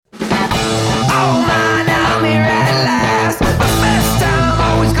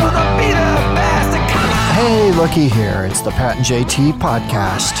Rookie here. It's the Pat and JT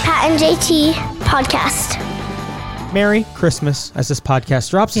podcast. Pat and JT podcast. Merry Christmas as this podcast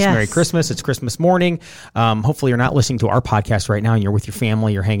drops. It's Merry Christmas. It's Christmas morning. Hopefully you're not listening to our podcast right now and you're with your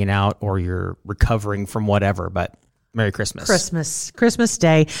family, you're hanging out, or you're recovering from whatever, but Merry Christmas. Christmas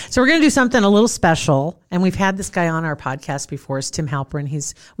Day. So we're going to do something a little special. And we've had this guy on our podcast before. It's Tim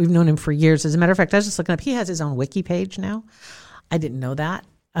Halperin. We've known him for years. As a matter of fact, I was just looking up. He has his own wiki page now. I didn't know that.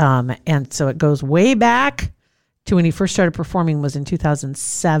 And so it goes way back to when he first started performing was in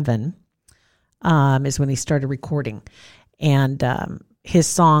 2007. Is when he started recording. And his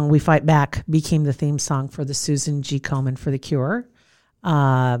song, We Fight Back, became the theme song for the Susan G. Komen for The Cure.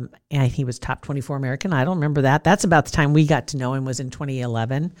 And he was top 24 American Idol. Remember that? That's about the time we got to know him, was in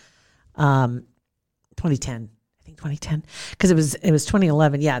 2011. 2010. I think 2010. Because it was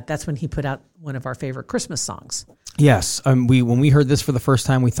 2011. Yeah, that's when he put out one of our favorite Christmas songs. Yes. When we heard this for the first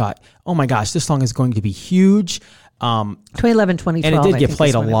time, we thought, oh my gosh, this song is going to be huge. 2011, 2012. And it did get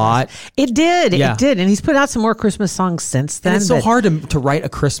played a lot. It did. Yeah. It did. And he's put out some more Christmas songs since then. And it's so hard to write a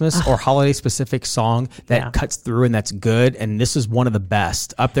Christmas or holiday specific song that cuts through and that's good. And this is one of the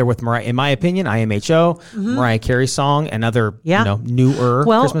best, up there with Mariah, in my opinion, IMHO, Mariah Carey's song, and other newer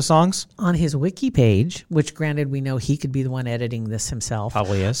Christmas songs. On his wiki page, which granted we know he could be the one editing this himself.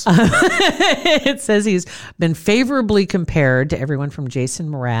 Probably is. It says he's been favorably compared to everyone from Jason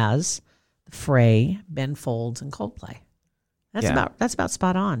Mraz, Frey, Ben Folds, and Coldplay. That's about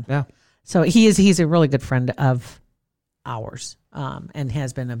spot on. Yeah. So he's a really good friend of ours, and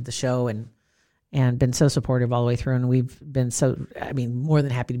has been of the show and been so supportive all the way through. And we've been more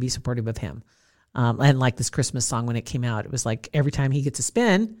than happy to be supportive of him. And like this Christmas song, when it came out, it was like every time he gets a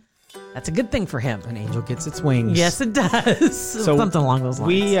spin, that's a good thing for him. An angel gets its wings. Yes, it does. So something along those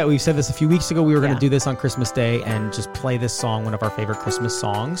lines. We've said this a few weeks ago. We were going to do this on Christmas Day and just play this song, one of our favorite Christmas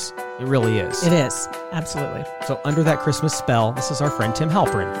songs. It really is. It is. Absolutely. So under that Christmas spell, this is our friend Tim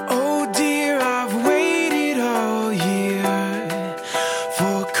Halperin. Oh dear, I've waited all year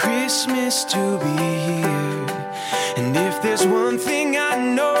for Christmas to be here. And if there's one thing I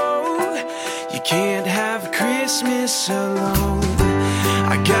know, you can't have Christmas alone.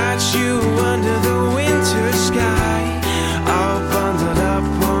 I got you under the winter sky, all bundled up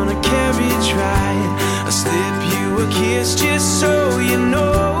on a carriage ride. I'll slip you a kiss just so you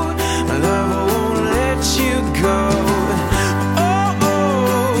know my love won't let you go.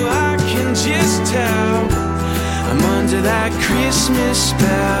 Oh, I can just tell I'm under that Christmas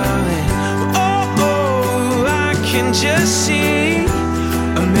spell. Oh, I can just see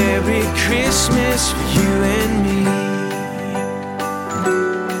a Merry Christmas for you and me.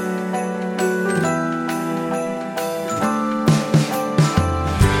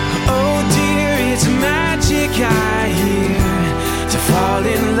 I hear to fall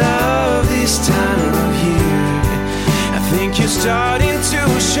in love this time of year. I think you're starting to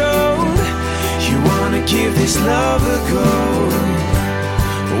show you wanna give this love a go.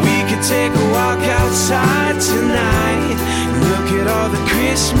 We could take a walk outside tonight, look at all the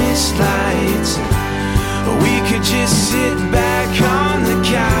Christmas lights. We could just sit back on the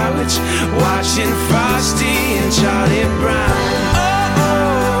couch, watching Frosty and Charlie Brown.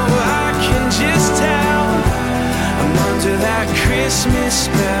 Oh, I can just tell under that Christmas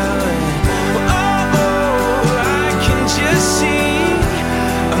spell. Oh, I can just see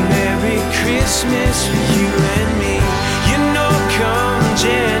a Merry Christmas for you and me. You know, come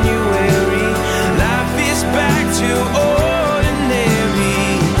January, life is back to ordinary.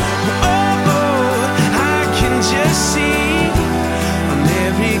 Oh, I can just see a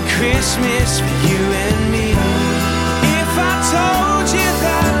Merry Christmas for you and me. If I told you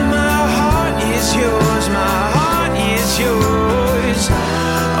that my heart is yours, my heart is yours,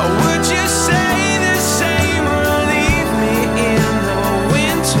 would you say the same or leave me in the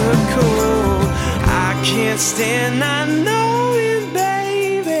winter cold? I can't stand, I know it,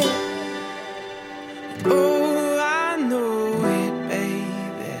 baby. Oh, I know it,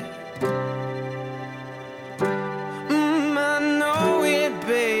 baby. I know it,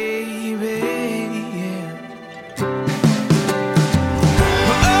 baby.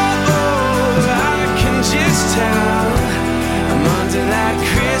 Oh, I can just tell I'm under that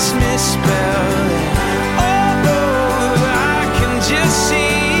Christmas spell. Oh, I can just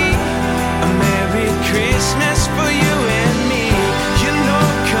see a Merry Christmas for you and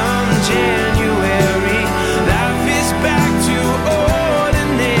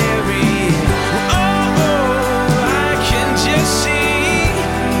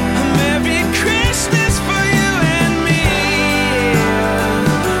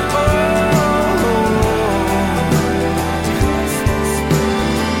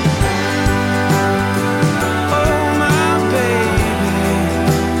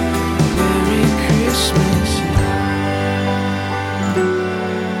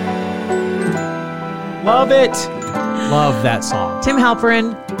Love it. Love that song. Tim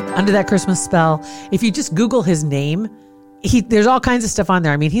Halperin, Under That Christmas Spell. If you just Google his name, there's all kinds of stuff on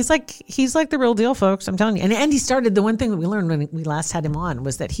there. I mean, he's like the real deal, folks. I'm telling you. And he started, the one thing that we learned when we last had him on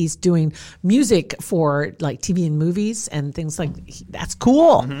was that he's doing music for like TV and movies and things like that's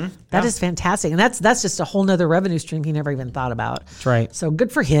cool. Mm-hmm. That is fantastic. And that's just a whole nother revenue stream he never even thought about. That's right. So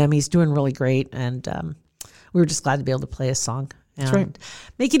good for him. He's doing really great. And we were just glad to be able to play his song. That's right.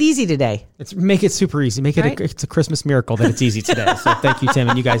 Make it easy today. Make it super easy. Make it it's a Christmas miracle that it's easy today. So thank you, Tim.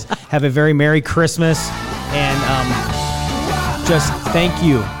 And you guys have a very Merry Christmas. And just thank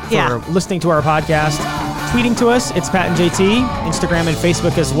you for listening to our podcast. Tweeting to us, it's Pat and JT. Instagram and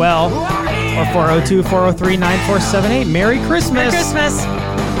Facebook as well. Or 402-403-9478. Merry Christmas. Merry Christmas.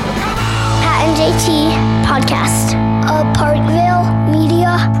 Pat and JT Podcast.